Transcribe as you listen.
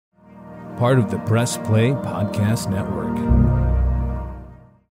part of the Press Play Podcast Network.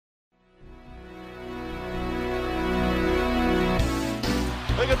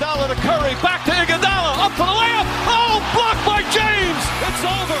 Iguodala to Curry, back to Iguodala, up for the layup. Oh, blocked by James. It's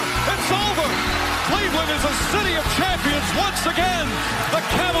over. It's over. Cleveland is a city of champions once again. The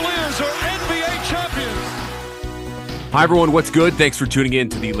Cavaliers are NBA champions. Hi, everyone. What's good? Thanks for tuning in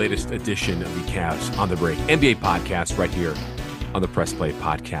to the latest edition of the Cavs on the Break NBA podcast right here on the Press Play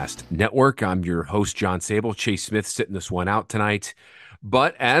Podcast Network. I'm your host, John Sabol. Chase Smith sitting this one out tonight.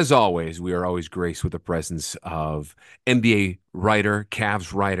 But as always, we are always graced with the presence of NBA writer,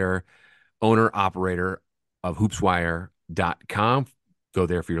 Cavs writer, owner, operator of hoopswire.com. Go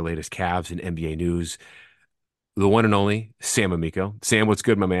there for your latest Cavs and NBA news. The one and only Sam Amico. Sam, what's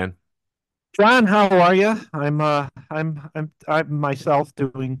good, my man? John, how are you? I'm myself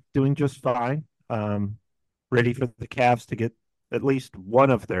doing just fine. Ready for the Cavs to get at least one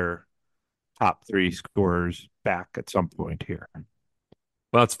of their top three scorers back at some point here.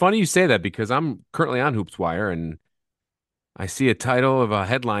 Well, it's funny you say that because I'm currently on HoopsWire and I see a title of a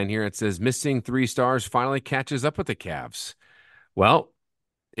headline here. It says, "Missing three stars finally catches up with the Cavs." Well,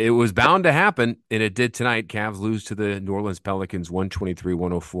 it was bound to happen, and it did tonight. Cavs lose to the New Orleans Pelicans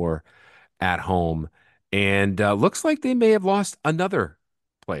 123-104 at home. And looks like they may have lost another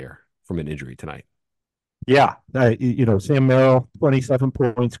player from an injury tonight. Yeah, Sam Merrill, 27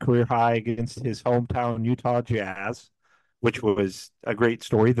 points, career high against his hometown Utah Jazz, which was a great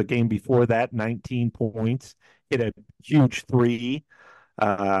story. The game before that, 19 points, hit a huge three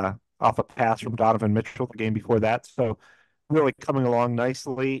off a pass from Donovan Mitchell the game before that. So really coming along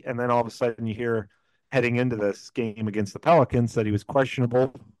nicely. And then all of a sudden you hear heading into this game against the Pelicans that he was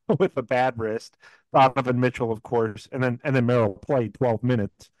questionable with a bad wrist. Donovan Mitchell, of course, and then Merrill played 12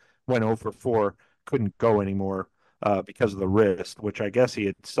 minutes, went 0 for 4, couldn't go anymore because of the wrist, which I guess he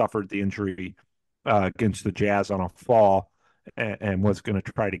had suffered the injury against the Jazz on a fall and was going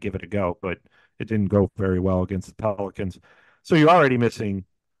to try to give it a go, but it didn't go very well against the Pelicans. So you're already missing,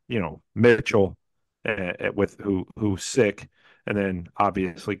 Mitchell with who's sick, and then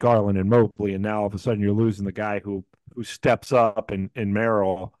obviously Garland and Mobley, and now all of a sudden you're losing the guy who steps up in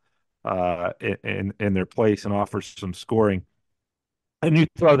Merrill in their place and offers some scoring. And you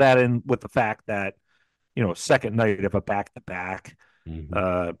throw that in with the fact that, second night of a back-to-back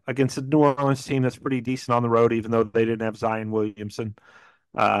against a New Orleans team that's pretty decent on the road, even though they didn't have Zion Williamson.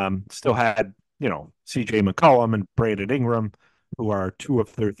 Still had, C.J. McCollum and Brandon Ingram, who are two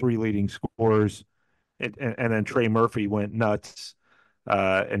of their three leading scorers. And then Trey Murphy went nuts,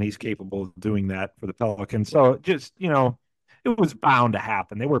 and he's capable of doing that for the Pelicans. So just, it was bound to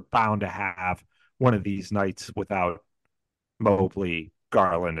happen. They were bound to have one of these nights without Mobley,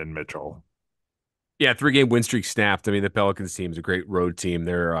 Garland, and Mitchell. Yeah, 3-game win streak snapped. I mean, the Pelicans team is a great road team.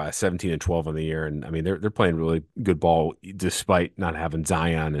 They're 17-12 on the year, and I mean they're playing really good ball despite not having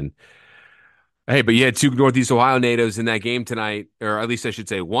Zion. And hey, but you had two Northeast Ohio natives in that game tonight, or at least I should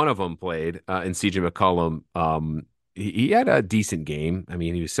say one of them played. And C.J. McCollum, he had a decent game. I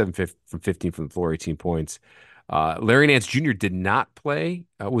mean, he was 7 from 15 from the floor, 18 points. Larry Nance Jr. did not play.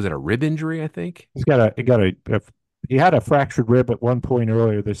 Was it a rib injury? I think he had a fractured rib at one point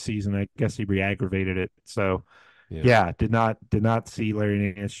earlier this season. I guess he re-aggravated it. So, yeah, did not see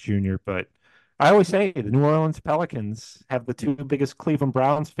Larry Nance Jr. But I always say the New Orleans Pelicans have the two biggest Cleveland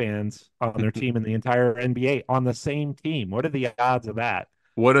Browns fans on their team in the entire NBA on the same team. What are the odds of that?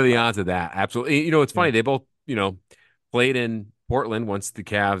 What are the odds of that? Absolutely. It's funny. They both, played in Portland once the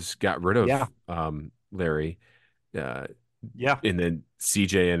Cavs got rid of Larry. And then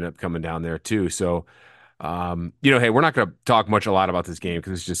CJ ended up coming down there too. So, hey, we're not going to talk a lot about this game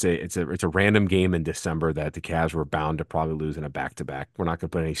because it's a random game in December that the Cavs were bound to probably lose in a back-to-back. We're not going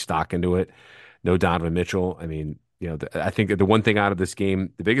to put any stock into it. No Donovan Mitchell. I mean, I think the one thing out of this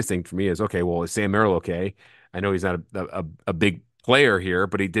game, the biggest thing for me is, okay, well, is Sam Merrill okay? I know he's not a big player here,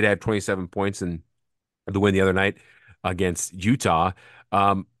 but he did have 27 points in the win the other night against Utah.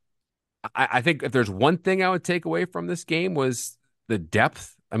 I think if there's one thing I would take away from this game was the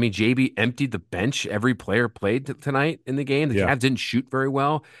depth. I mean, JB emptied the bench. Every player played tonight in the game. The Cavs didn't shoot very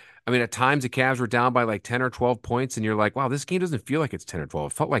well. I mean, at times the Cavs were down by like 10 or 12 points, and you're like, wow, this game doesn't feel like it's 10 or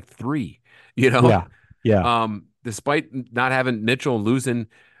 12. It felt like 3, Yeah. Despite not having Mitchell losing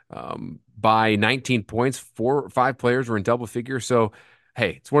by 19 points, 4 or 5 players were in double figures. So,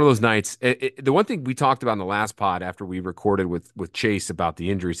 hey, it's one of those nights. The one thing we talked about in the last pod after we recorded with Chase about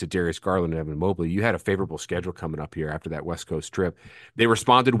the injuries to Darius Garland and Evan Mobley, you had a favorable schedule coming up here after that West Coast trip. They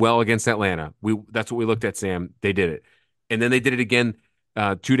responded well against Atlanta. That's what we looked at, Sam. They did it. And then they did it again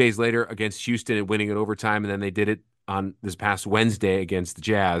 2 days later against Houston and winning in overtime. And then they did it on this past Wednesday against the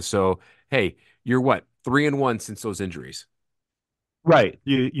Jazz. So, hey, you're what, 3-1 since those injuries. Right.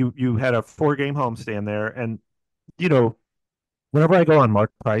 You had a 4-game homestand there. And, you know, whenever I go on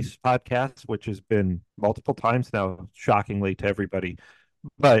Mark Price podcasts, which has been multiple times now, shockingly to everybody,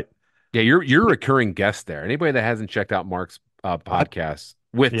 but Yeah, you're a recurring guest there. Anybody that hasn't checked out Mark's podcast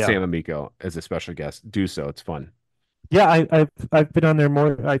with yeah, Sam Amico as a special guest, do so. It's fun. yeah, I've been on there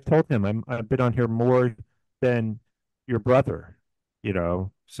more. I told him I've been on here more than your brother,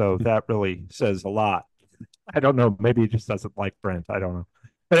 so that really says a lot. I don't know. Maybe he just doesn't like Brent. I don't know.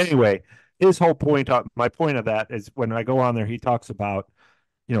 But anyway, his whole point, my point of that is when I go on there, he talks about,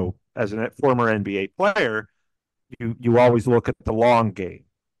 as a former NBA player, you always look at the long game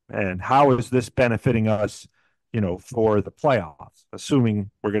and how is this benefiting us, for the playoffs? Assuming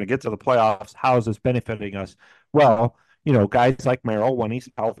we're going to get to the playoffs, how is this benefiting us? Well, guys like Merrill, when he's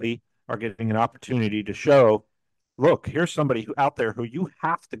healthy, are getting an opportunity to show, look, here's somebody out there who you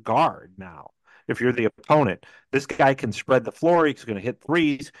have to guard now. If you're the opponent, this guy can spread the floor. He's going to hit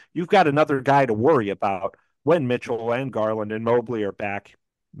threes. You've got another guy to worry about when Mitchell and Garland and Mobley are back.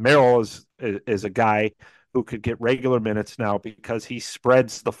 Merrill is a guy who could get regular minutes now because he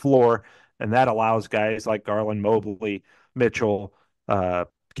spreads the floor, and that allows guys like Garland, Mobley, Mitchell,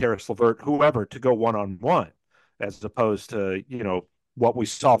 Karis LeVert, whoever, to go one-on-one, as opposed to, what we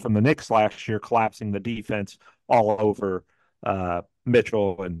saw from the Knicks last year, collapsing the defense all over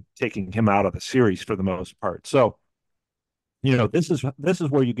Mitchell and taking him out of the series for the most part. So, this is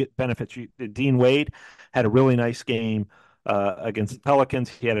where you get benefits. Dean Wade had a really nice game against the Pelicans.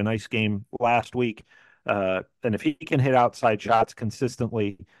 He had a nice game last week. And if he can hit outside shots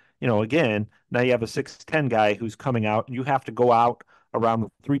consistently, again, now you have a 6'10" guy who's coming out, and you have to go out around the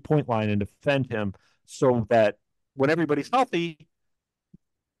 3-point line and defend him so that when everybody's healthy,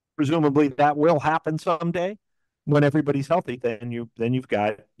 presumably that will happen someday. When everybody's healthy, then you've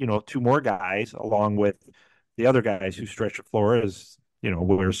got, two more guys along with the other guys who stretch the floor. As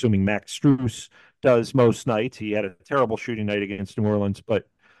we're assuming Max Strus does most nights. He had a terrible shooting night against New Orleans, but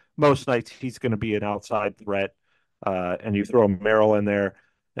most nights he's going to be an outside threat. And you throw Merrill in there,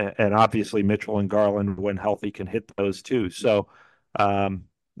 and obviously Mitchell and Garland, when healthy, can hit those too. So, it's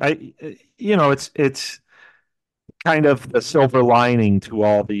kind of the silver lining to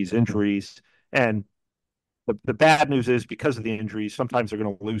all these injuries. And the bad news is, because of the injuries, sometimes they're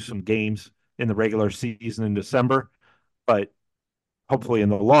going to lose some games in the regular season in December. But hopefully in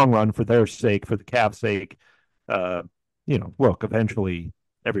the long run, for their sake, for the Cavs' sake, look, eventually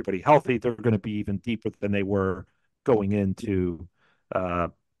everybody healthy, they're going to be even deeper than they were going into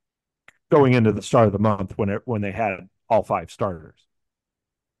the start of the month when they had all 5 starters.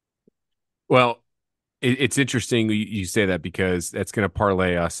 Well, it's interesting you say that, because that's going to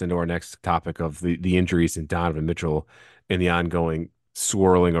parlay us into our next topic of the injuries in Donovan Mitchell and the ongoing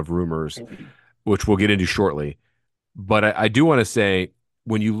swirling of rumors, which we'll get into shortly. But I do want to say,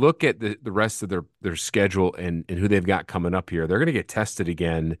 when you look at the rest of their schedule and who they've got coming up here, they're going to get tested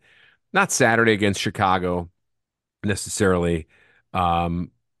again, not Saturday against Chicago necessarily. I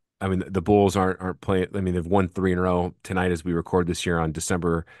mean, the Bulls aren't playing. I mean, they've won 3 in a row tonight as we record this year on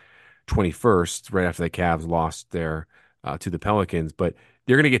December 21st, right after the Cavs lost there to the Pelicans. But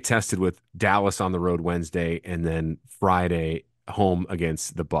they're going to get tested with Dallas on the road Wednesday, and then Friday home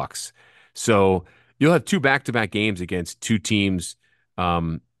against the Bucks. So you'll have 2 back-to-back games against 2 teams,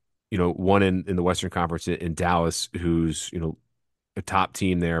 one in the Western Conference in Dallas, who's, a top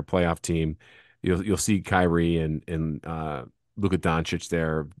team there, playoff team. You'll see Kyrie and Luka Doncic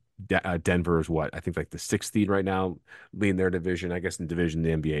there. Denver is what I think like the 6th seed right now, leading their division. I guess in division the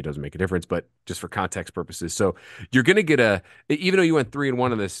NBA doesn't make a difference, but just for context purposes. So you're going to get even though you went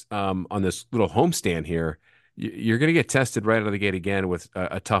 3-1 on this little homestand here, you're going to get tested right out of the gate again with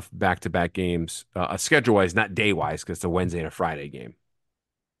a tough back-to-back games, schedule wise, not day wise, because it's a Wednesday and a Friday game.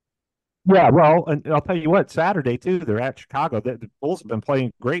 Yeah, well, and I'll tell you what, Saturday too, they're at Chicago. The Bulls have been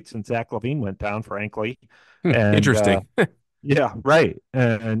playing great since Zach LaVine went down, frankly. And Interesting. yeah, right.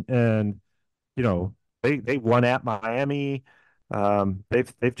 And they won at Miami.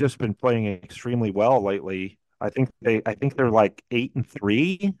 They've just been playing extremely well lately. I think they're like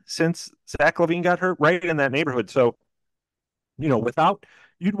 8-3 since Zach LaVine got hurt, right in that neighborhood. So,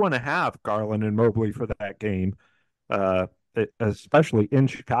 you'd want to have Garland and Mobley for that game, especially in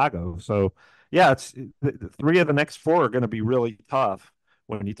Chicago. So, yeah, it's 3 of the next 4 are going to be really tough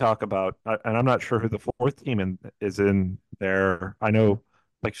when you talk about, and I'm not sure who the 4th team is in there. I know,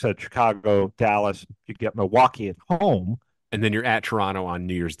 like you said, Chicago, Dallas, you get Milwaukee at home. And then you're at Toronto on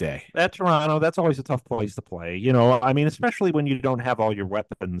New Year's Day. At Toronto, that's always a tough place to play. I mean, especially when you don't have all your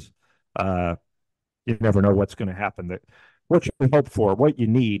weapons. You never know what's going to happen. what you hope for, what you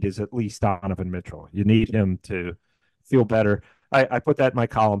need is at least Donovan Mitchell. You need him to feel better. I put that in my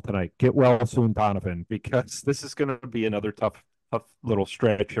column tonight. Get well soon, Donovan, because this is going to be another tough little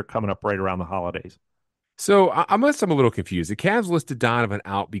stretch here coming up right around the holidays. So I'm a little confused. The Cavs listed Donovan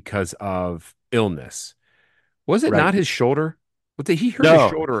out because of illness. Was it Right. not his shoulder? He hurt his No,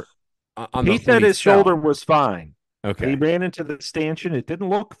 shoulder on he the when said he his shoulder fell. was fine. He Okay. ran into the stanchion. It didn't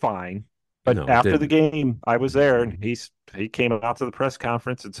look fine. But No, it after the didn't. game, I was there, and he came out to the press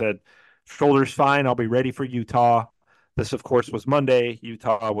conference and said, "Shoulder's fine. I'll be ready for Utah." This, of course, was Monday.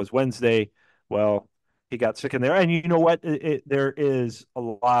 Utah was Wednesday. Well, he got sick in there, and you know what? There is a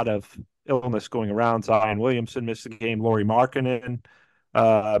lot of illness going around. Zion Williamson missed the game. Lauri Markkanen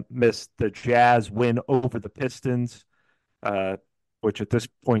missed the Jazz win over the Pistons, uh, which at this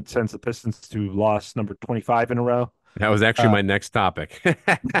point sends the Pistons to loss number 25 in a row. That was actually Uh, my next topic.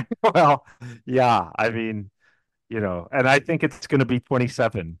 well, yeah, I mean, and I think it's going to be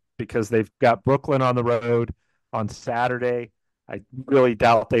 27 because they've got Brooklyn on the road on Saturday. I really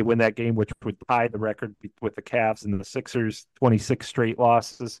doubt they win that game, which would tie the record with the Cavs and the Sixers, 26 straight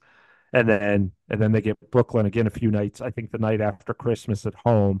losses. And then they get Brooklyn again a few nights. I think the night after Christmas at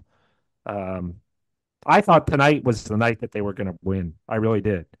home. Um, I thought tonight was the night that they were going to win. I really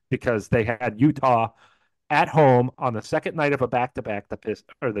did because they had Utah at home on the second night of a back-to-back,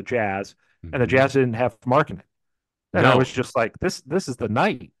 the Jazz, and the Mhm. Jazz didn't have Markkanen. And I was No, just like, this is the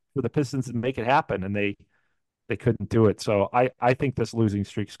night for the Pistons to make it happen, and they couldn't do it. So I think this losing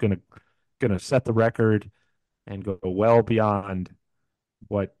streak is gonna set the record and go well beyond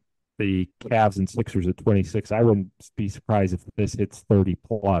what the Cavs and Sixers at 26. I wouldn't be surprised if this hits 30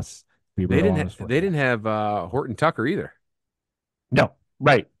 plus. To be real honest with they you. didn't have Horton Tucker either. No,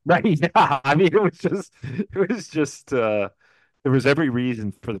 right. Yeah. I mean, it was just there was every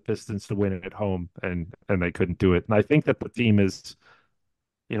reason for the Pistons to win it at home and they couldn't do it. And I think that the team is,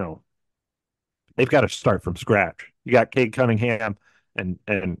 you know, they've got to start from scratch. You got Cade Cunningham and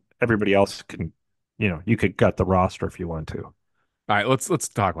everybody else can, you could gut the roster if you want to. All right, let's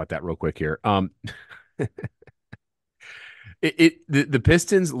talk about that real quick here. The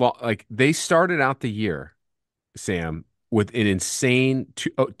Pistons like they started out the year, Sam, with an insane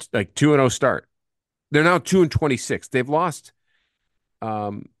 2-0 start. They're now 2-26. They've lost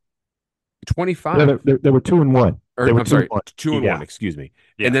um Yeah, 25. they were 2-1. Or They were I'm two and sorry, one. 2-1, Yeah, excuse me.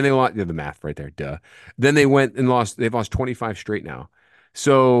 And yeah. then they lost the math right there, duh. Then they went and lost, they've lost 25 straight now.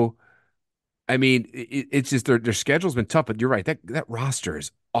 So I mean, it's just their schedule's been tough, but you're right. That roster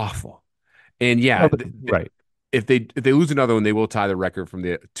is awful. And yeah, No, right. if they lose another one, they will tie the record from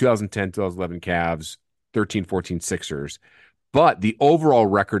the 2010, 2011 Cavs, 13, 14 Sixers. But the overall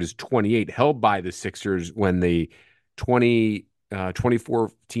record is 28, held by the Sixers when the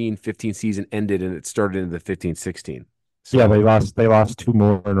 2014-15 season ended and it started into the 15-16. Yeah, So they lost two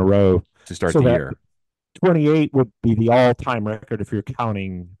more in a row. to start So the that year. 28 would be the all-time record if you're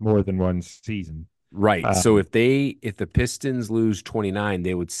counting more than one season. Right. So Um, if the Pistons lose 29,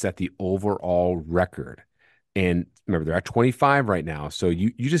 they would set the overall record. And remember, they're at 25 right now. So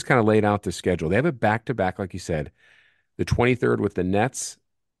you just kind of laid out the schedule. They have it back to back, like you said, the 23rd with the Nets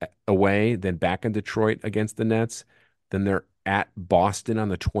away, then back in Detroit against the Nets. Then they're at Boston on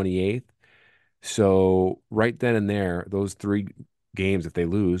the 28th. So right then and there, those three games, if they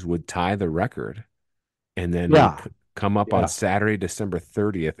lose, would tie the record. And then they would yeah, come up on yeah. Saturday, December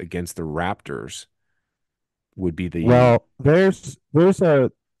 30th against the Raptors would be the Well, there's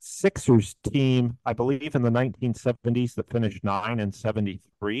a Sixers team, I believe, in the 1970s that finished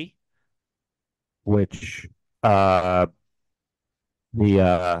 9-73, which uh,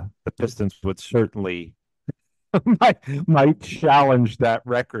 the Pistons would certainly might challenge that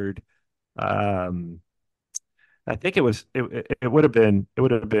record. Um, I think it would have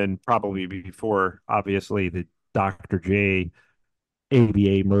been probably before obviously the Dr. J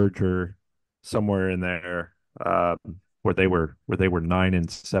ABA merger somewhere in there where they were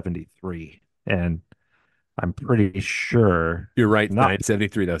 9-73, and I'm pretty sure You're right, not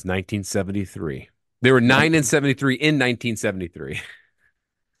 973. That was 1973. They were 9-73 in 1973.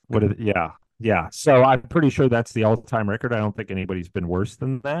 yeah. So I'm pretty sure that's the all-time record. I don't think anybody's been worse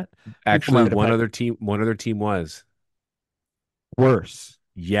than that. People Actually, might have had one other team was. worse.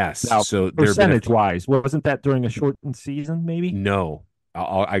 Yes. Now, So there have been a percentage wise, wasn't that during a shortened season? Maybe. no.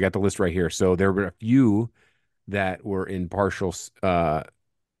 I got the list right here. So there were a few that were in partial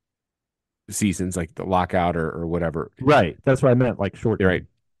seasons, like the lockout or whatever. Right. That's what I meant. Like Right. shortened.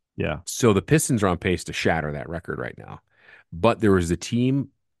 Yeah. So the Pistons are on pace to shatter that record right now. But there was a team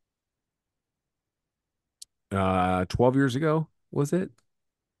 12 years ago, was it?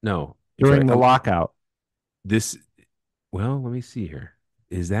 No. I'm sorry. During the lockout. This Well, let me see here.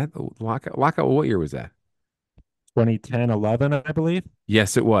 Is that the lockout? Lockout, what year was that? 2010, 11, I believe.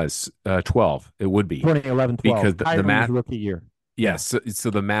 Yes, it was 12. It would be 2011, 12. because the Kyrie's math. rookie year. Yeah. Yes, so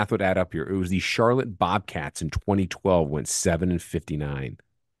the math would add up here. It was the Charlotte Bobcats in 2012 went 7-59.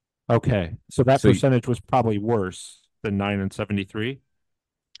 Okay. So that So percentage was probably worse than 9 and 73.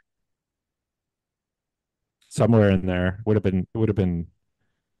 Somewhere in there would have been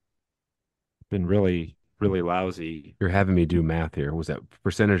really, really lousy. you're having me do math here. Was that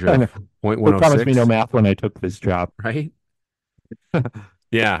percentage I know. of They promised me no 0.106? math when I took this job. Right?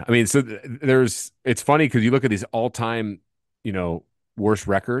 Yeah. I mean, so it's funny because you look at these all-time, worst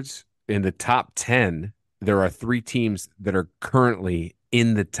records. In the top 10, there are three teams that are currently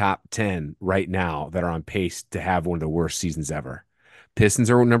in the top 10 right now that are on pace to have one of the worst seasons ever. Pistons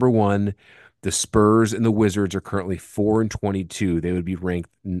are number one. The Spurs and the Wizards are currently 4-22. They would be ranked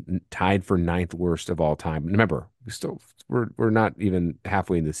tied for ninth worst of all time. Remember, we're not even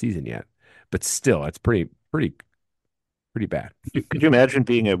halfway in the season yet, but still, it's pretty bad. Could you imagine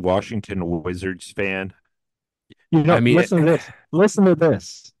being a Washington Wizards fan? I mean, Listen to this. Listen to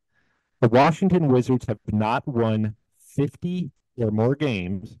this. The Washington Wizards have not won 50 or more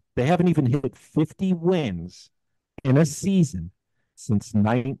games. They haven't even hit 50 wins in a season since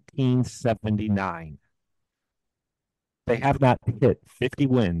 1979. They have not hit 50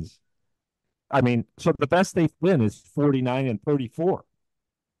 wins. I mean, so the best they've been is 49-34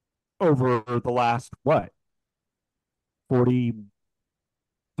 over the last, what,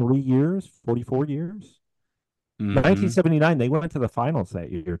 43 years, 44 years? 1979, they went to the finals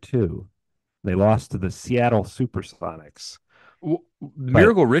that year, too. They lost to the Seattle Supersonics.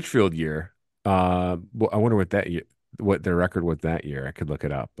 Miracle Richfield year. I wonder what their record was that year. I could look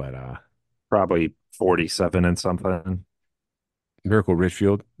it up, but Probably 47 and something. Miracle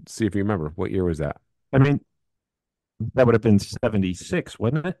Richfield. See if you remember. What year was that? I mean, that would have been 76,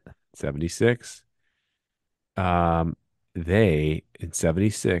 wouldn't it? 76. They in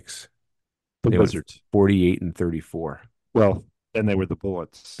 76, The they went Wizards. 48-34. Well, then they were the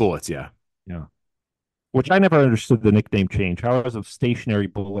Bullets. Bullets, yeah. Yeah. Which I never understood the nickname change. How is a stationary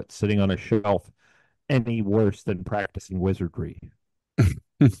bullet sitting on a shelf any worse than practicing wizardry?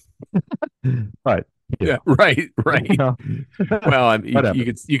 But Yeah, right. you know, Well, whatever. you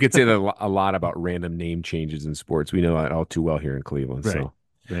could say that a lot about random name changes in sports. We know that all too well here in Cleveland. Right. So,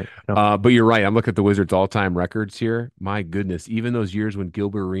 Right. No. but you're right. I'm looking at the Wizards' all-time records here. My goodness, even those years when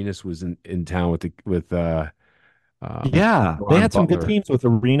Gilbert Arenas was in town Yeah, they Ron had some good Butler. teams with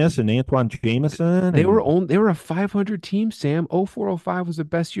Arenas and Antoine Jameson, They were a 500 team, Sam. 0405 was the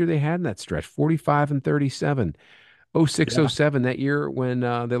best year they had in that stretch. 45-37. Oh six oh yeah. seven that year when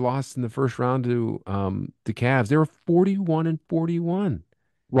they lost in the first round to the Cavs. They were 41-41.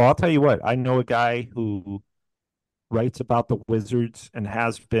 Well, I'll tell you what. I know a guy who writes about the Wizards and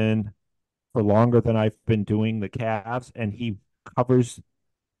has been for longer than I've been doing the Cavs, and he covers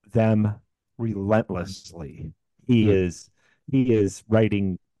them relentlessly. He Hmm. is he is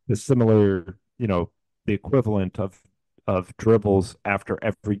writing the similar, the equivalent of dribbles after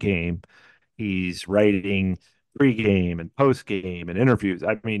every game. He's writing pregame and postgame and interviews.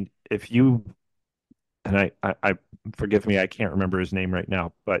 I mean, if you and I forgive me, I can't remember his name right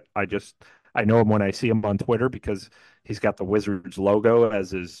now, but I know him when I see him on Twitter because he's got the Wizards logo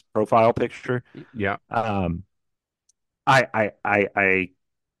as his profile picture. Yeah. Um, I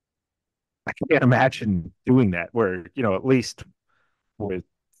can't imagine doing that where, at least with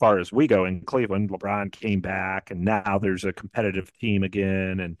far as we go in Cleveland, LeBron came back and now there's a competitive team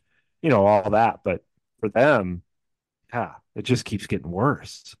again and, all that. But for them, yeah, it just keeps getting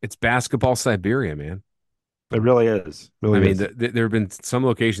worse. It's basketball Siberia, man. It really is. I Really mean, is. there have been some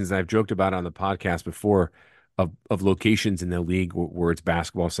locations, and I've joked about on the podcast before, of locations in the league where it's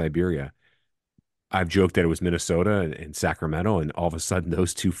basketball Siberia. I've joked that it was Minnesota and Sacramento, and all of a sudden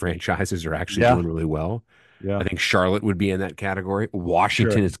those two franchises are actually Yeah. doing really well. Yeah. I think Charlotte would be in that category.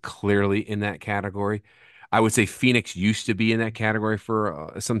 Washington Sure. is clearly in that category. I would say Phoenix used to be in that category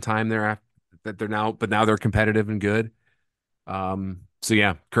for some time there after that but now they're competitive and good. So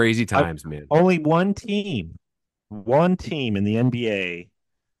yeah, crazy I, times, man. only one team in the NBA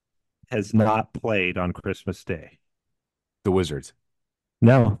has not played on Christmas Day. The Wizards.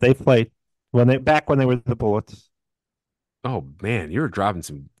 No, they played when they were the Bullets. Oh man, you're dropping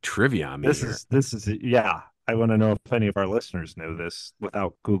some trivia on me This here. is this is yeah. I want to know if any of our listeners know this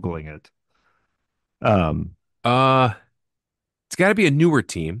without Googling it. Um, Uh, it's got to be a newer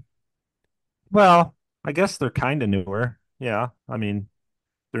team. well, I guess they're kind of newer. Yeah, I mean,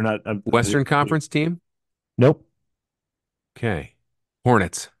 they're not. Western Conference team. Nope, Okay,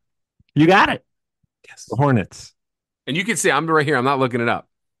 Hornets. you got it. The Yes. Hornets. And you can see I'm right here. I'm not looking it up.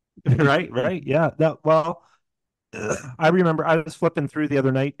 Right. Yeah. I remember I was flipping through the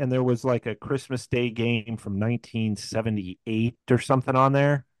other night and there was like a Christmas Day game from 1978 or something on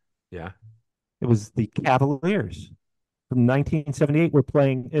there. Yeah. It was the Cavaliers from 1978 were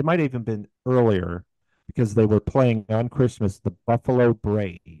playing. It might have even been earlier because they were playing on Christmas the Buffalo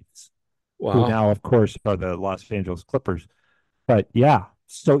Braves, who now, of course, are the Los Angeles Clippers. But yeah,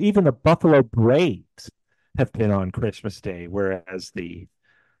 so even the Buffalo Braves have been on Christmas Day, whereas the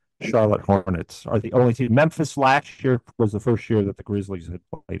Charlotte Hornets are the only team. Memphis last year was the first year that the Grizzlies had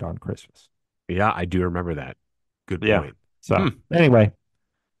played on Christmas. Yeah, I do remember that. Good point. Yeah. So anyway,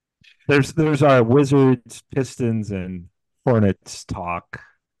 there's our Wizards, Pistons, and Hornets talk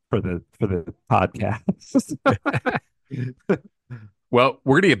for the podcast. Well,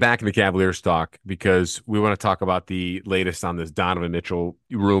 we're going to get back into Cavaliers talk because we want to talk about the latest on this Donovan Mitchell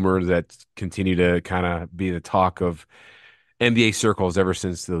rumor that continue to kind of be the talk of NBA circles ever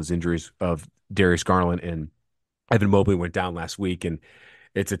since those injuries of Darius Garland and Evan Mobley went down last week. And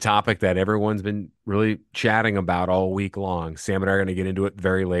it's a topic that everyone's been really chatting about all week long. Sam and I are going to get into it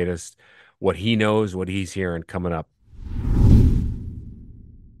very latest, what he knows, what he's hearing coming up.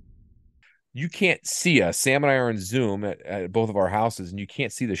 You can't see us. Sam and I are on Zoom at both of our houses, and you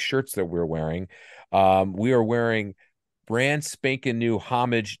can't see the shirts that we're wearing. We are wearing brand spanking new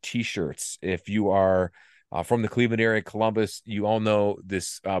homage T-shirts. If you are from the Cleveland area, Columbus, you all know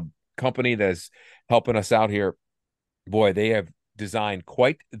this company that's helping us out here. Boy, they have designed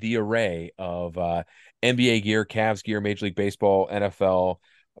quite the array of NBA gear, Cavs gear, Major League Baseball, NFL,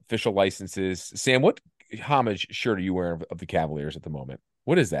 official licenses. Sam, what homage shirt are you wearing of the Cavaliers at the moment?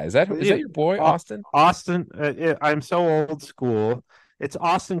 What is that? Is that your boy, Austin? Austin, I'm so old school. It's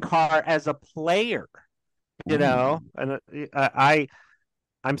Austin Carr as a player, and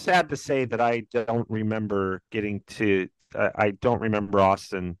I'm sad to say that I don't remember I don't remember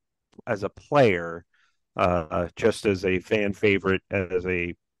Austin as a player, just as a fan favorite, as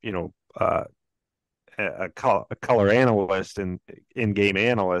a color analyst and in-game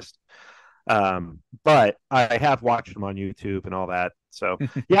analyst. But I have watched him on YouTube and all that. So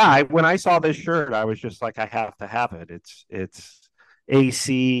yeah, when I saw this shirt, I was just like, I have to have it. It's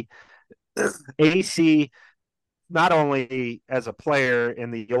AC, not only as a player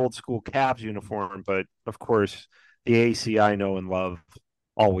in the old school Cavs uniform, but of course the AC I know and love,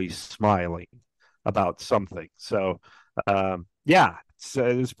 always smiling about something. So yeah,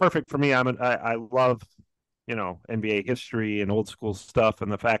 it's perfect for me. I love NBA history and old school stuff, and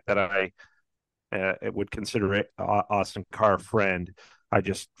the fact that I would consider it Austin Carr friend. I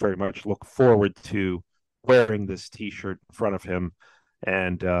just very much look forward to wearing this T-shirt in front of him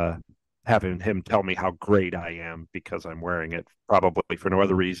and having him tell me how great I am because I'm wearing it, probably for no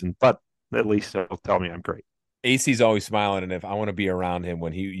other reason, but at least he'll tell me I'm great. AC's always smiling, and if I want to be around him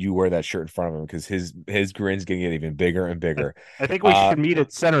when you wear that shirt in front of him, because his grin's gonna get even bigger and bigger. I think we should meet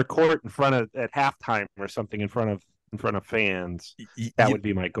at center court at halftime or something in front of fans. That would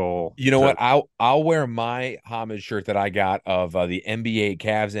be my goal. You know what? I'll wear my homage shirt that I got of the NBA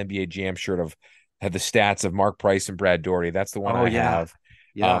Cavs NBA Jam shirt had the stats of Mark Price and Brad Daugherty. That's the one I have.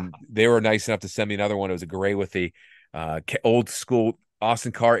 Yeah. They were nice enough to send me another one. It was a gray with the old school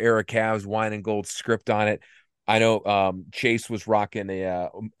Austin Carr era Cavs wine and gold script on it. I know Chase was rocking a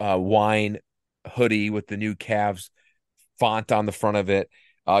wine hoodie with the new Cavs font on the front of it.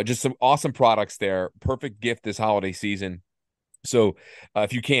 Just some awesome products there. Perfect gift this holiday season. So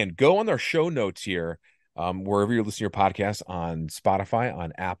if you can, go on our show notes here, wherever you're listening to your podcast, on Spotify,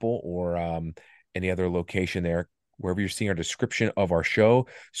 on Apple, or any other location there, wherever you're seeing our description of our show,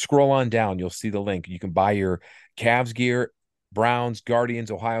 scroll on down. You'll see the link. You can buy your Cavs gear, Browns,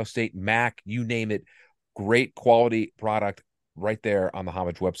 Guardians, Ohio State, MAC, you name it. Great quality product right there on the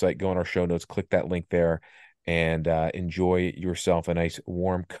Homage website. Go on our show notes, click that link there, and enjoy yourself a nice,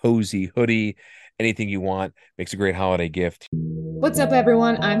 warm, cozy hoodie. Anything you want. Makes a great holiday gift. What's up,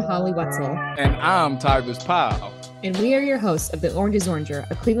 everyone? I'm Holly Wetzel. And I'm Tyrus Powell. And we are your hosts of The Orange is Oranger,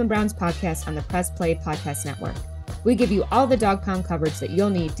 a Cleveland Browns podcast on the Press Play Podcast Network. We give you all the dog pound coverage that you'll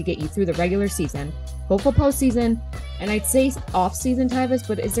need to get you through the regular season, hopeful postseason, and I'd say off-season, Tyvis,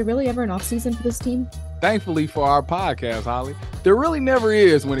 but is there really ever an off-season for this team? Thankfully for our podcast, Holly, there really never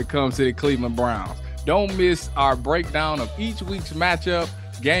is when it comes to the Cleveland Browns. Don't miss our breakdown of each week's matchup,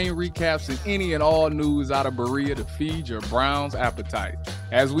 game recaps, and any and all news out of Berea to feed your Browns appetite.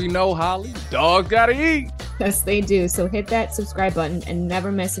 As we know, Holly, dogs gotta eat. Yes, they do. So hit that subscribe button and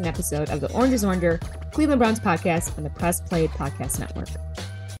never miss an episode of the Orange is Oranger, Cleveland Browns podcast on the Press Play Podcast Network.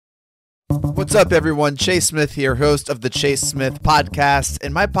 What's up, everyone? Chase Smith here, host of the Chase Smith podcast,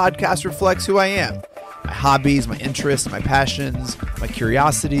 and my podcast reflects who I am. my hobbies, my interests, my passions, my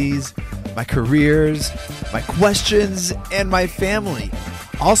curiosities, my careers, my questions, and my family.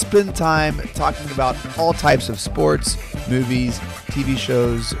 I'll spend time talking about all types of sports, movies, TV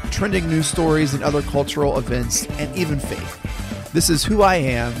shows, trending news stories, and other cultural events, and even faith. This is who I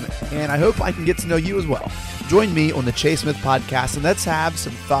am, and I hope I can get to know you as well. Join me on the Chase Smith Podcast, and let's have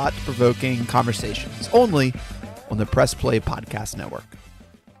some thought-provoking conversations, only on the Press Play Podcast Network.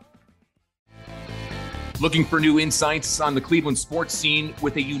 Looking for new insights on the Cleveland sports scene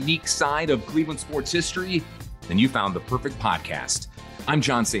with a unique side of Cleveland sports history? Then you found the perfect podcast. I'm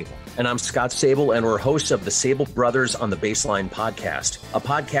John Sabol. And I'm Scott Sabol, and we're hosts of the Sabol Brothers on the Baseline podcast, a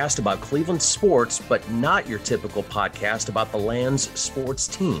podcast about Cleveland sports, but not your typical podcast about the land's sports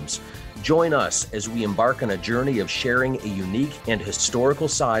teams. Join us as we embark on a journey of sharing a unique and historical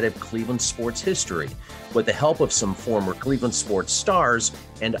side of Cleveland sports history with the help of some former Cleveland sports stars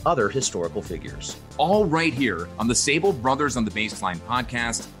and other historical figures. All right here on the Sabol Brothers on the Baseline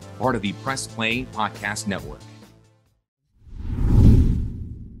podcast, part of the Press Play Podcast Network.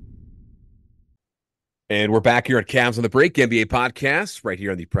 And we're back here at Cavs on the Break NBA podcast, right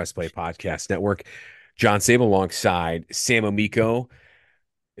here on the Press Play Podcast Network. John Sabol alongside Sam Amico.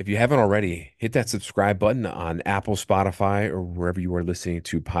 If you haven't already, hit that subscribe button on Apple, Spotify, or wherever you are listening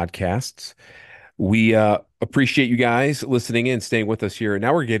to podcasts. We appreciate you guys listening in, staying with us here.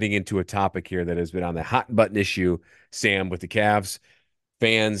 Now we're getting into a topic here that has been on the hot button issue, Sam, with the Cavs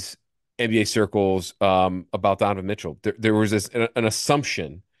fans, NBA circles, about Donovan Mitchell. There was an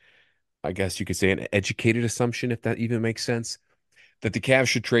assumption, I guess you could say an educated assumption, if that even makes sense, that the Cavs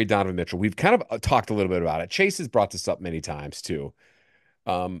should trade Donovan Mitchell. We've kind of talked a little bit about it. Chase has brought this up many times too.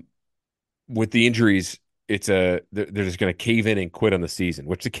 With the injuries, they're just going to cave in and quit on the season,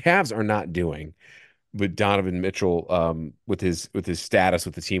 which the Cavs are not doing. With Donovan Mitchell, with his status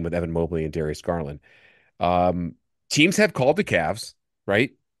with the team, with Evan Mobley and Darius Garland, teams have called the Cavs,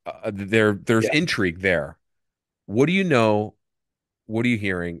 right? There's intrigue there. What do you know? What are you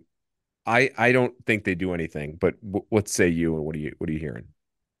hearing? I don't think they do anything, but what say you, and what are you hearing?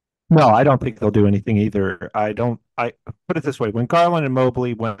 No, I don't think they'll do anything either. I put it this way: when Garland and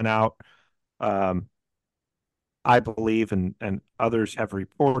Mobley went out, I believe, and others have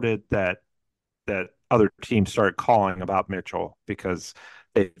reported that other teams started calling about Mitchell because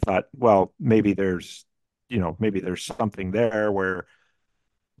they thought, well, maybe there's something there where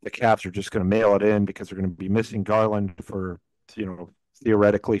the Cavs are just going to mail it in because they're going to be missing Garland for,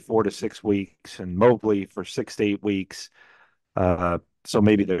 theoretically 4 to 6 weeks, and Mobley for 6 to 8 weeks. So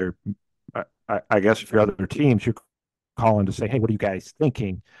maybe they're, I guess, if you're other teams, you're calling to say, hey, what are you guys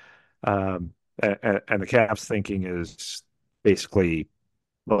thinking? And the Cavs thinking is basically,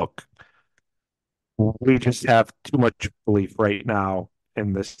 look, we just have too much belief right now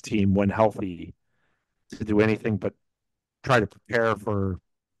in this team when healthy to do anything but try to prepare for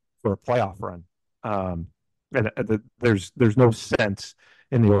a playoff run. There's no sense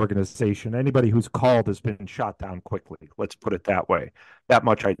in the organization. Anybody who's called has been shot down quickly. Let's put it that way. That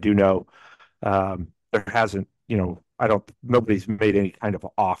much I do know. There hasn't, nobody's made any kind of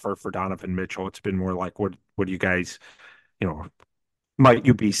offer for Donovan Mitchell. It's been more like, what do you guys, might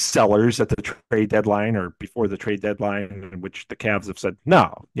you be sellers at the trade deadline or before the trade deadline, in which the Cavs have said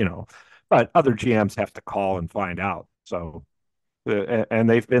no, but other GMs have to call and find out. So, and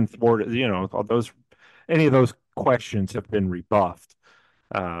they've been thwarted, any of those questions have been rebuffed.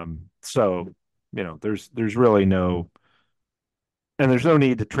 So, there's really there's no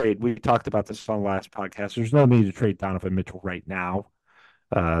need to trade. We talked about this on the last podcast. There's no need to trade Donovan Mitchell right now.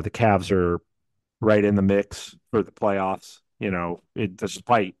 The Cavs are right in the mix for the playoffs,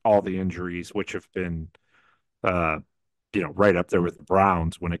 despite all the injuries, which have been, right up there with the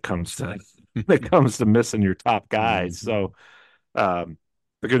Browns when it comes to missing your top guys. So,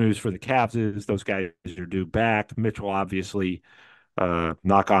 the good news for the Cavs is those guys are due back. Mitchell, obviously,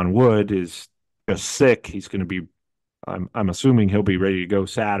 knock on wood, is just sick. He's going to be, I'm assuming he'll be ready to go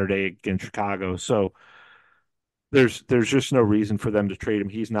Saturday against Chicago. So there's just no reason for them to trade him.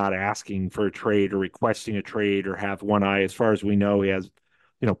 He's not asking for a trade or requesting a trade or have one eye. As far as we know, he has,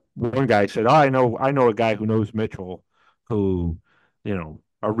 one guy said, I know a guy who knows Mitchell, who,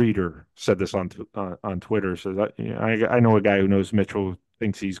 a reader said this on Twitter, says, I know a guy who knows Mitchell,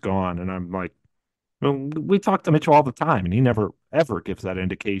 thinks he's gone. And I'm like, well, we talk to Mitchell all the time, and he never, ever gives that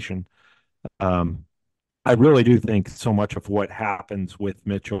indication. I really do think so much of what happens with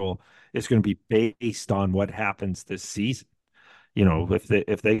Mitchell is going to be based on what happens this season. If the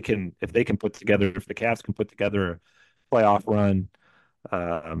Cavs can put together a playoff run,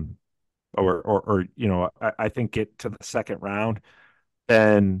 or I think get to the second round,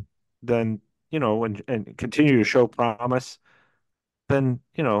 then and continue to show promise, then,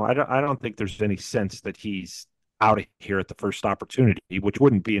 I don't think there's any sense that he's out of here at the first opportunity, which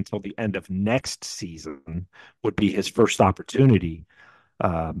wouldn't be until the end of next season would be his first opportunity.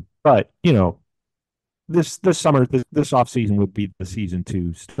 But this summer, this offseason would be the season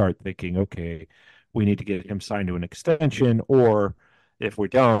to start thinking, okay, we need to get him signed to an extension, or if we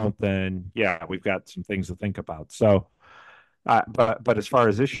don't, then yeah, we've got some things to think about. So, but as far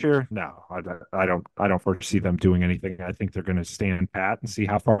as this year, no, I don't foresee them doing anything. I think they're going to stand pat and see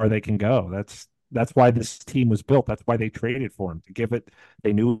how far they can go. That's why this team was built. That's why they traded for him, to give it.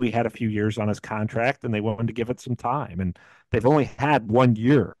 They knew he had a few years on his contract, and they wanted to give it some time. And they've only had 1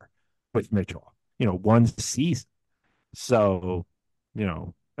 year with Mitchell, one season. So,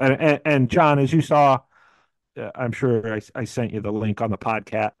 and John, as you saw, I'm sure I sent you the link on the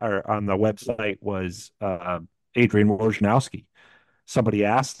podcast or on the website, was Adrian Wojnarowski. Somebody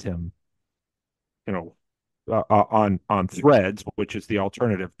asked him, on Threads, which is the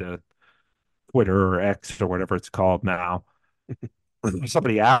alternative to Twitter or X or whatever it's called now.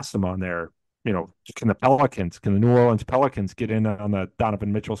 Somebody asked him on there, can the New Orleans Pelicans get in on the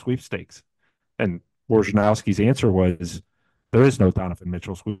Donovan Mitchell sweepstakes? And Wojnarowski's answer was, there is no Donovan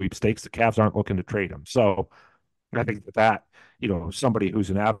Mitchell sweepstakes. The Cavs aren't looking to trade him. So I think that, somebody who's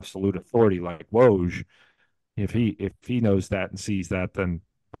an absolute authority like Woj, if he knows that and sees that, then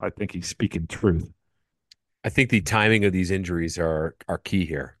I think he's speaking truth. I think the timing of these injuries are key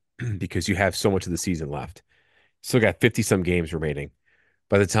here because you have so much of the season left. Still got 50 some games remaining.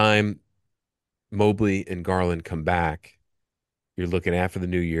 By the time Mobley and Garland come back, you're looking after the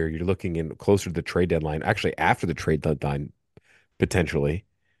new year. You're looking in closer to the trade deadline, actually after the trade deadline, potentially,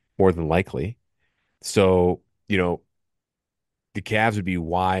 more than likely. So, the Cavs would be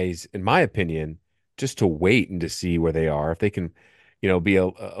wise, in my opinion, just to wait and to see where they are. If they can, be a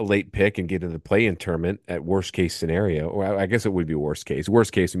late pick and get into the play-in tournament at worst case scenario, or I guess it would be worst case.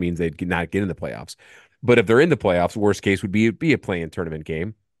 Worst case means they'd not get in the playoffs. But if they're in the playoffs, worst case would be a play-in tournament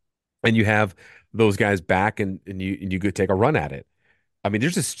game, and you have those guys back, and you could take a run at it. I mean,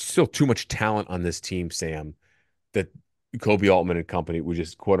 there's just still too much talent on this team, Sam, that Kobe Altman and company would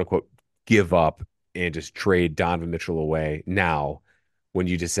just quote unquote give up and just trade Donovan Mitchell away now, when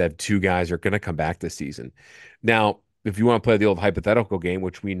you just have two guys are going to come back this season. Now, if you want to play the old hypothetical game,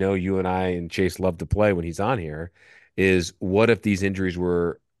 which we know you and I and Chase love to play when he's on here, is what if these injuries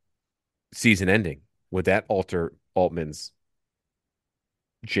were season ending? Would that alter Altman's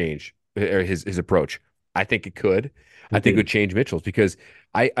change or his approach? I think it could. I think it would change Mitchell's, because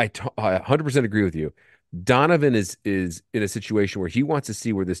I 100% agree with you. Donovan is in a situation where he wants to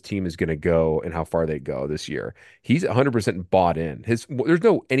see where this team is going to go and how far they go this year. He's 100% bought in. There's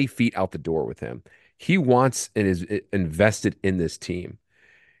no any feet out the door with him. He wants and is invested in this team.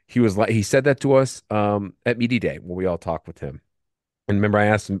 He said that to us at Media Day when we all talked with him. And remember, I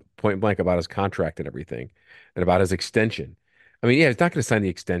asked him point blank about his contract and everything, and about his extension. I mean, yeah, he's not going to sign the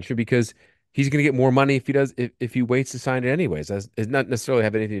extension because he's going to get more money if he waits to sign it anyways. It's not necessarily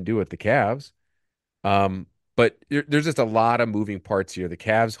have anything to do with the Cavs. But there's just a lot of moving parts here. The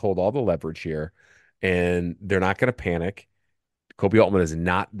Cavs hold all the leverage here, and they're not going to panic. Kobe Altman is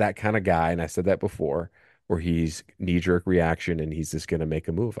not that kind of guy, and I said that before, where he's knee-jerk reaction and he's just going to make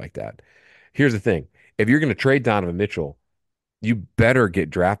a move like that. Here's the thing. If you're going to trade Donovan Mitchell, you better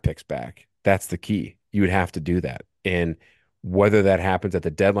get draft picks back. That's the key. You would have to do that. And whether that happens at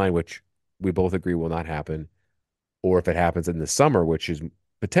the deadline, which we both agree will not happen, or if it happens in the summer, which is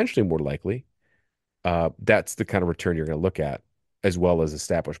potentially more likely, that's the kind of return you're going to look at, as well as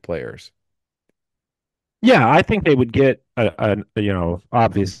established players. Yeah, I think they would get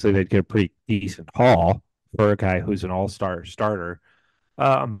obviously they'd get a pretty decent haul for a guy who's an all-star starter.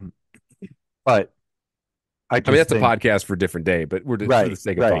 But I mean, that's a podcast for a different day, but we're just for the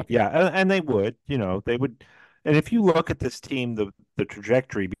sake of talking. Yeah, and they would, they would. And if you look at this team, the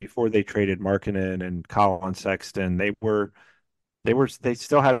trajectory before they traded Markkanen and Colin Sexton, they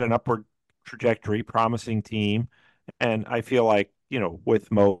still had an upward trajectory, promising team. And I feel like,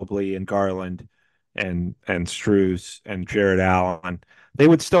 with Mobley and Garland and Strus and Jared Allen, they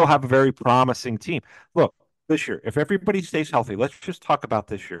would still have a very promising team. Look, this year, if everybody stays healthy, let's just talk about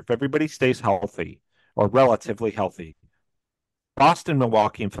this year. If everybody stays healthy or relatively healthy, Boston,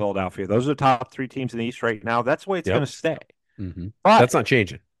 Milwaukee, and Philadelphia, those are the top three teams in the East right now. That's the way it's going to stay. Mm-hmm. That's not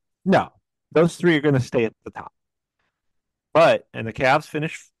changing. No, those three are going to stay at the top. And the Cavs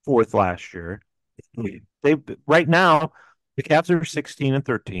finished fourth last year. Right now, the Cavs are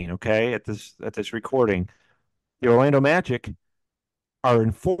 16-13. Okay, at this recording, the Orlando Magic are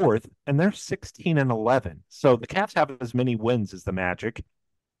in fourth, and they're 16-11. So the Cavs have as many wins as the Magic.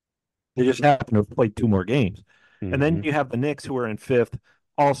 They just happen to have played 2 more games. And then Mm-hmm. you have the Knicks, who are in fifth,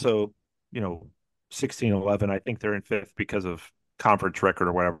 also, 16-11. I think they're in fifth because of conference record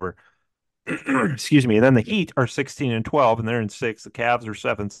or whatever. Excuse me. And then the Heat are 16-12, and they're in sixth. The Cavs are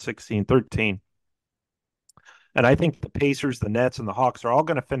 7th, 16-13. And I think the Pacers, the Nets, and the Hawks are all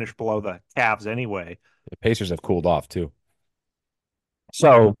going to finish below the Cavs anyway. The Pacers have cooled off too.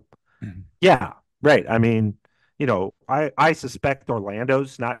 So, yeah, right. I mean, I suspect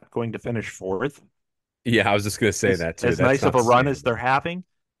Orlando's not going to finish fourth. Yeah, I was just going to say that too. As That's nice of not a run as sustainable. they're having,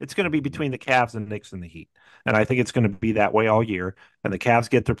 it's going to be between the Cavs and Knicks and the Heat. And I think it's going to be that way all year. And the Cavs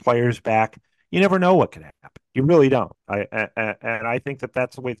get their players back. You never know what could happen. You really don't. And I think that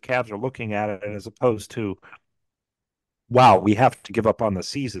that's the way the Cavs are looking at it, as opposed to, wow, we have to give up on the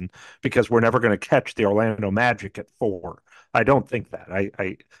season because we're never going to catch the Orlando Magic at 4. I don't think that.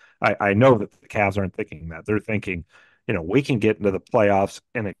 I know that the Cavs aren't thinking that. They're thinking, we can get into the playoffs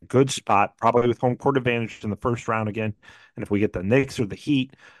in a good spot, probably with home court advantage in the first round again. And if we get the Knicks or the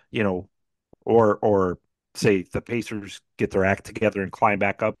Heat, or say the Pacers get their act together and climb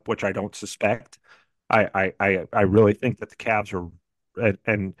back up, which I don't suspect, I really think that the Cavs are,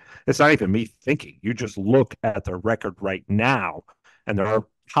 and it's not even me thinking. You just look at their record right now, and they're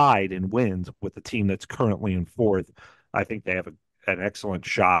tied in wins with the team that's currently in fourth. I think they have an excellent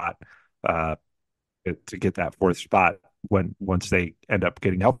shot uh, to get that fourth spot once they end up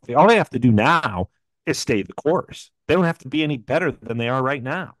getting healthy. All they have to do now is stay the course. They don't have to be any better than they are right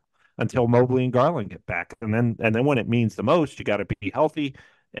now until Mobley and Garland get back, and then when it means the most, you got to be healthy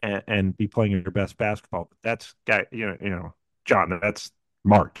and be playing your best basketball. But that's John, that's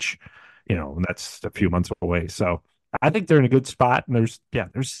March, and that's a few months away. So I think they're in a good spot, and there's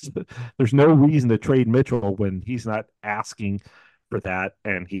no reason to trade Mitchell when he's not asking for that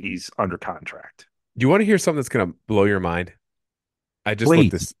and he's under contract. Do you want to hear something that's going to blow your mind? I just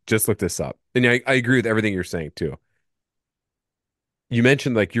looked this up, and I agree with everything you're saying too. You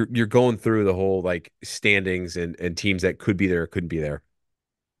mentioned like you're going through the whole like standings and teams that could be there or couldn't be there.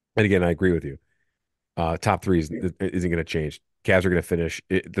 And again, I agree with you. Top three isn't going to change. Cavs are going to finish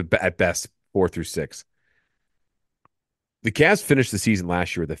at best 4 through 6. The Cavs finished the season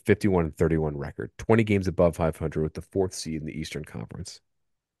last year with a 51-31 record, 20 games above 500 with the 4th seed in the Eastern Conference.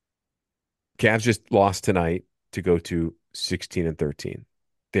 Cavs just lost tonight to go to 16-13.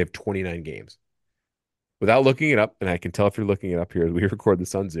 They have 29 games. Without looking it up, and I can tell if you're looking it up here as we record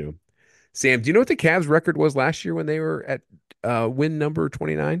this on Zoom. Sam, do you know what the Cavs record was last year when they were at win number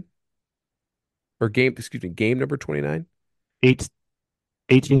 29? Or game number 29?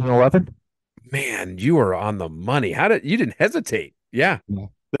 18-11. Man, you are on the money. You didn't hesitate? Yeah.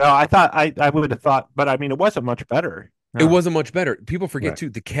 No, I thought I would have thought, but I mean, it wasn't much better. No. It wasn't much better. People forget right. too.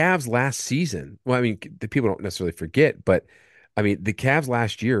 The Cavs last season. Well, I mean, the people don't necessarily forget, but I mean, the Cavs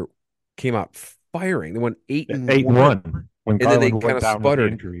last year came out firing. They won 8-1. When and then they kind of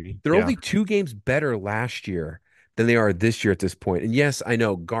sputtered. They're yeah. only 2 games better last year than they are this year at this point. And yes, I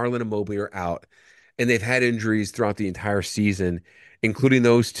know Garland and Mobley are out, and they've had injuries throughout the entire season, including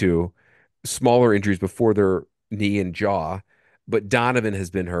those 2 smaller injuries before their knee and jaw. But Donovan has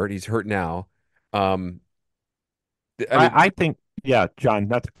been hurt. He's hurt now. I think, yeah, John,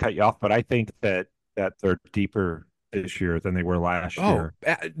 not to cut you off, but I think that they're deeper this year than they were last year.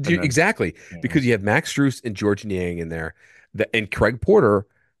 Exactly. Because you have Max Strus and George Niang in there, and Craig Porter.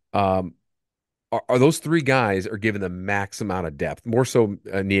 Are those 3 guys are given the max amount of depth, more so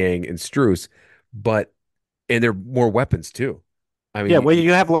Niang and Strus, and they're more weapons too. I mean, well,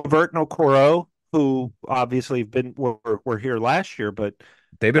 you have LeVert and Okoro, who obviously were here last year, but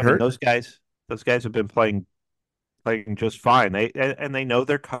they've been hurt. Those guys have been playing just fine. They know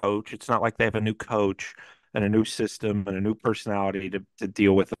their coach. It's not like they have a new coach and a new system and a new personality to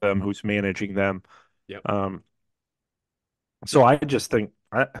deal with them, who's managing them. Yep. So I just think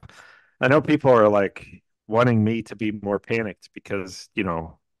I know people are like wanting me to be more panicked because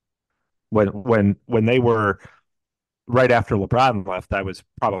when they were right after LeBron left, I was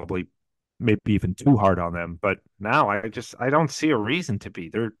probably maybe even too hard on them. But now I don't see a reason to be.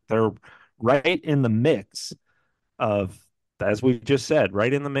 They're right in the mix of, as we just said,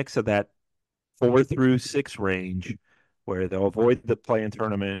 right in the mix of that 4 through 6 range where they'll avoid the play-in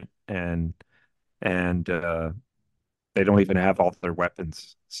tournament and they don't even have all their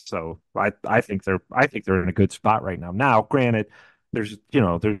weapons. So I think they're in a good spot right now. Now, granted, there's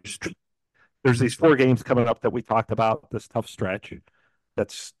these 4 games coming up that we talked about, this tough stretch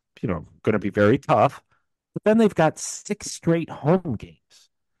that's going to be very tough. But then they've got 6 straight home games.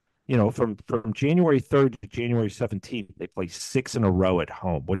 from January 3rd to January 17th, they play 6 in a row at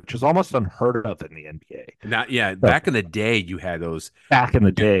home, which is almost unheard of in the NBA. So, Back in the day, you had those. back in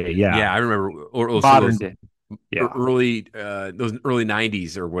the day, Yeah, yeah. I remember, or also Modern those day, yeah. those early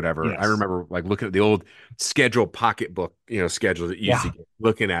 '90s or whatever. I Yes. remember like looking at the old schedule pocketbook, schedules that you used to Yeah. get,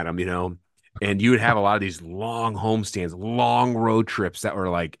 looking at them, and you would have a lot of these long homestands, long road trips that were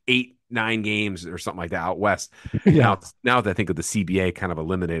like 8, 9 games or something like that out west. Yeah. Now that I think of the CBA kind of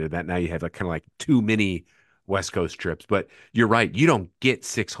eliminated that. Now you have like kind of like too many West Coast trips. But you're right, you don't get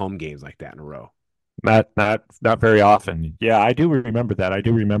 6 home games like that in a row. Not very often. Yeah, I do remember that. I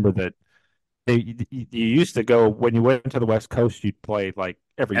do remember that you used to go when you went to the West Coast, you'd play like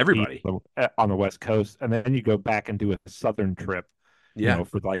every team Everybody. on the West Coast, and then you go back and do a Southern trip, Yeah.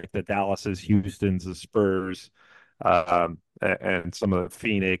 for like the Dallases, Houstons, the Spurs, and some of the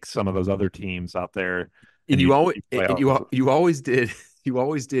Phoenix, some of those other teams out there, And and you play you always did you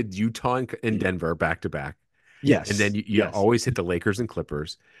always did Utah and Denver back to back. And then Yes, you yes. always hit the Lakers and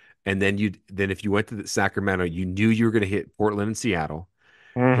Clippers. And then if you went to the Sacramento, you knew you were going to hit Portland and Seattle.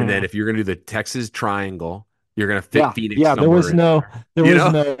 And then Mhm. if you're going to do the Texas Triangle, you're going to fit Yeah, Phoenix yeah. somewhere in there. There You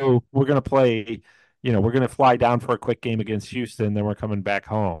was know? no. We're gonna play. We're gonna fly down for a quick game against Houston, then we're coming back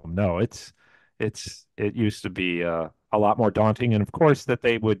home. No, it used to be a lot more daunting, and of course that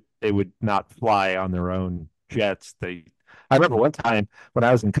they would not fly on their own jets. I remember one time when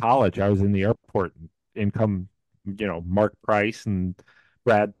I was in college, I was in the airport, and in come, Mark Price and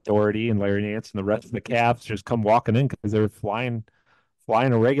Brad Doherty and Larry Nance and the rest of the Cavs just come walking in because they were flying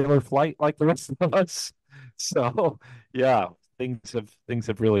a regular flight like the rest of us. So yeah, things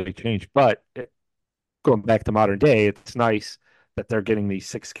have really changed. But going back to modern day, it's nice that they're getting these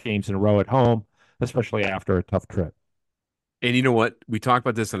 6 games in a row at home, especially after a tough trip. And you know what? We talked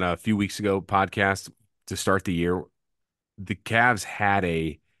about this on a few weeks ago podcast to start the year. The Cavs had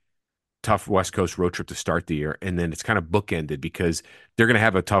a tough West Coast road trip to start the year, and then it's kind of bookended because they're going to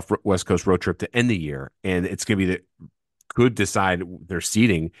have a tough West Coast road trip to end the year, and it's going to be could decide their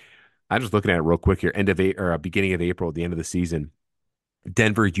seeding. I'm just looking at it real quick here. End of or beginning of April, the end of the season.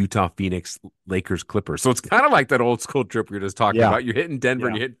 Denver, Utah, Phoenix, Lakers, Clippers. So it's kind of like that old school trip we were just talking Yeah, about. You're hitting Denver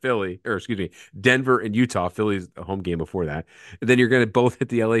and yeah, you're hitting Philly, or excuse me, Denver and Utah. Philly's a home game before that. And then you're going to both hit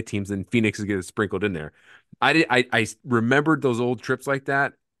the LA teams, and Phoenix is getting sprinkled in there. I remembered those old trips like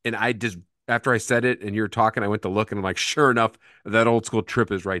that, and I just after I said it and you're talking, I went to look and I'm like, sure enough, that old school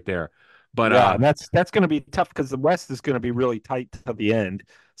trip is right there. But yeah. And that's going to be tough because the West is going to be really tight to the end.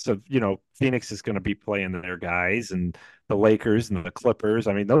 So Phoenix is going to be playing their guys, and the Lakers and the Clippers.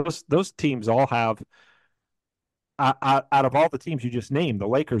 I mean, those teams all have out of all the teams you just named, the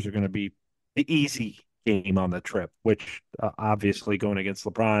Lakers are going to be the easy game on the trip, which obviously going against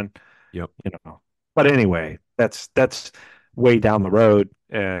LeBron, yep. But anyway, that's way down the road,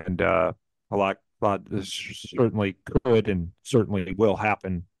 and a lot certainly could and certainly will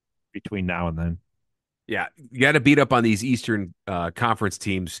happen between now and then. Yeah, you got to beat up on these Eastern Conference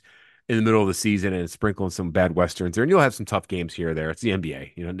teams in the middle of the season and sprinkle in some bad Westerns there, and you'll have some tough games here or there. It's the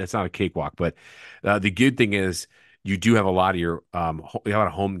NBA, that's not a cakewalk. But the good thing is you do have a lot of your a lot of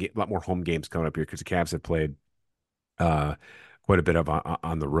a lot more home games coming up here because the Cavs have played quite a bit of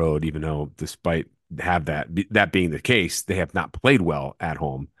on the road, even though despite that being the case, they have not played well at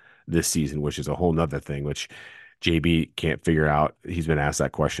home this season, which is a whole nother thing, which JB can't figure out. He's been asked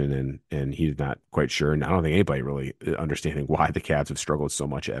that question and he's not quite sure. And I don't think anybody really understanding why the Cavs have struggled so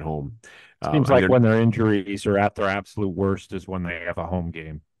much at home. Seems like when their injuries are at their absolute worst is when they have a home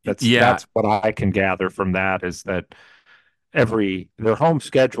game. That's what I can gather from that is that their home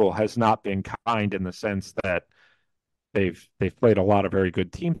schedule has not been kind in the sense that they've played a lot of very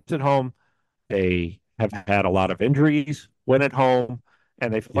good teams at home. They have had a lot of injuries when at home,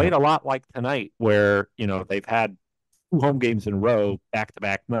 and they've played a lot like tonight, where they've had 2 home games in a row,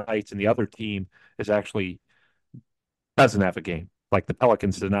 back-to-back nights, and the other team is actually doesn't have a game. Like the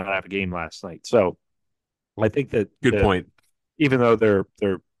Pelicans did not have a game last night. So I think that good point. Even though they're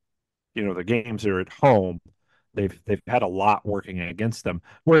the games are at home, they've had a lot working against them.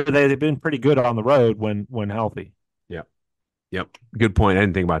 Where they've been pretty good on the road when healthy. Yep. Good point. I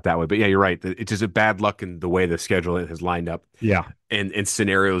didn't think about it that way. But yeah, you're right. It's just a bad luck in the way the schedule has lined up. Yeah. And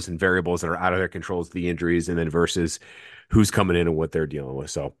scenarios and variables that are out of their controls, the injuries, and then versus who's coming in and what they're dealing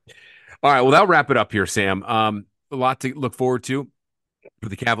with. So, all right. Well, that'll wrap it up here, Sam. A lot to look forward to for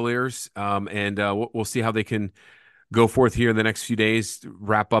the Cavaliers. And we'll see how they can go forth here in the next few days,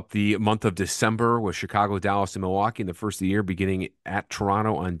 wrap up the month of December with Chicago, Dallas, and Milwaukee in the first of the year, beginning at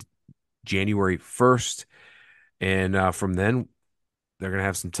Toronto on January 1st. And from then, they're going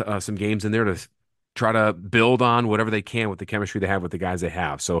to have some games in there to try to build on whatever they can with the chemistry they have with the guys they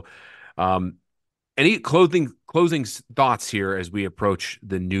have. So, any closing thoughts here as we approach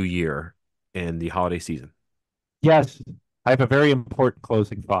the new year and the holiday season? Yes, I have a very important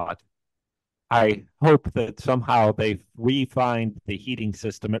closing thought. I hope that somehow they re-find the heating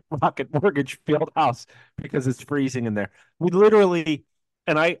system at Rocket Mortgage Fieldhouse because it's freezing in there. We literally,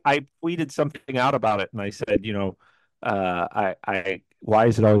 and I tweeted something out about it, and I said, why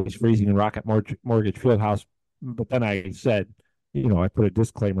is it always freezing in Rocket Mortgage Fieldhouse? But then I said, I put a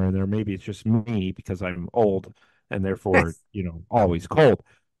disclaimer in there. Maybe it's just me because I'm old and therefore, always cold.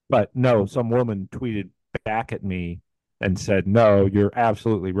 But no, some woman tweeted back at me and said, no, you're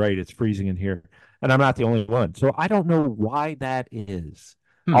absolutely right. It's freezing in here. And I'm not the only one. So I don't know why that is.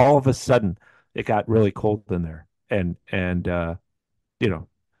 All of a sudden, it got really cold in there. And I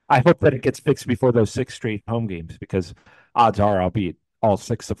hope that it gets fixed before those 6 straight home games because odds are I'll beat all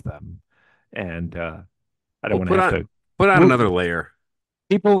 6 of them. And I don't want to have to put on another layer.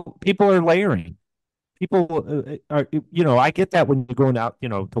 People are layering. People are, I get that when you're going out,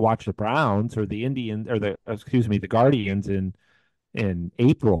 to watch the Browns or the Indians or the Guardians in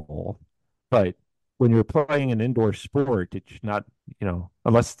April. But when you're playing an indoor sport, it's not,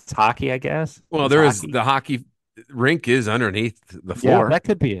 unless it's hockey, I guess. Well, the hockey rink is underneath the floor. Yeah, that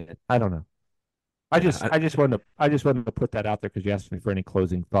could be it. I don't know. I just wanted to put that out there because you asked me for any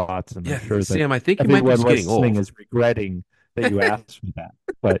closing thoughts, and I'm sure that Sam, I think you might be getting old. Is regretting that you asked me that.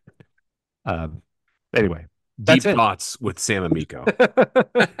 But anyway, deep thoughts with Sam Amico.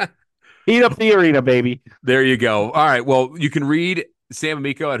 Heat up the arena, baby. There you go. All right. Well, you can read Sam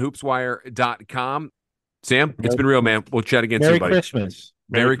Amico at hoopswire.com. Sam, it's been real, man. We'll chat again soon, buddy.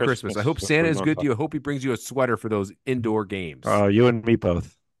 Merry Christmas. I hope Santa is good to you. I hope he brings you a sweater for those indoor games. Oh, you and me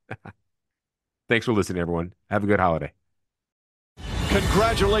both. Thanks for listening, everyone. Have a good holiday.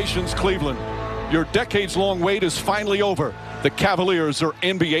 Congratulations, Cleveland. Your decades-long wait is finally over. The Cavaliers are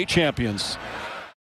NBA champions.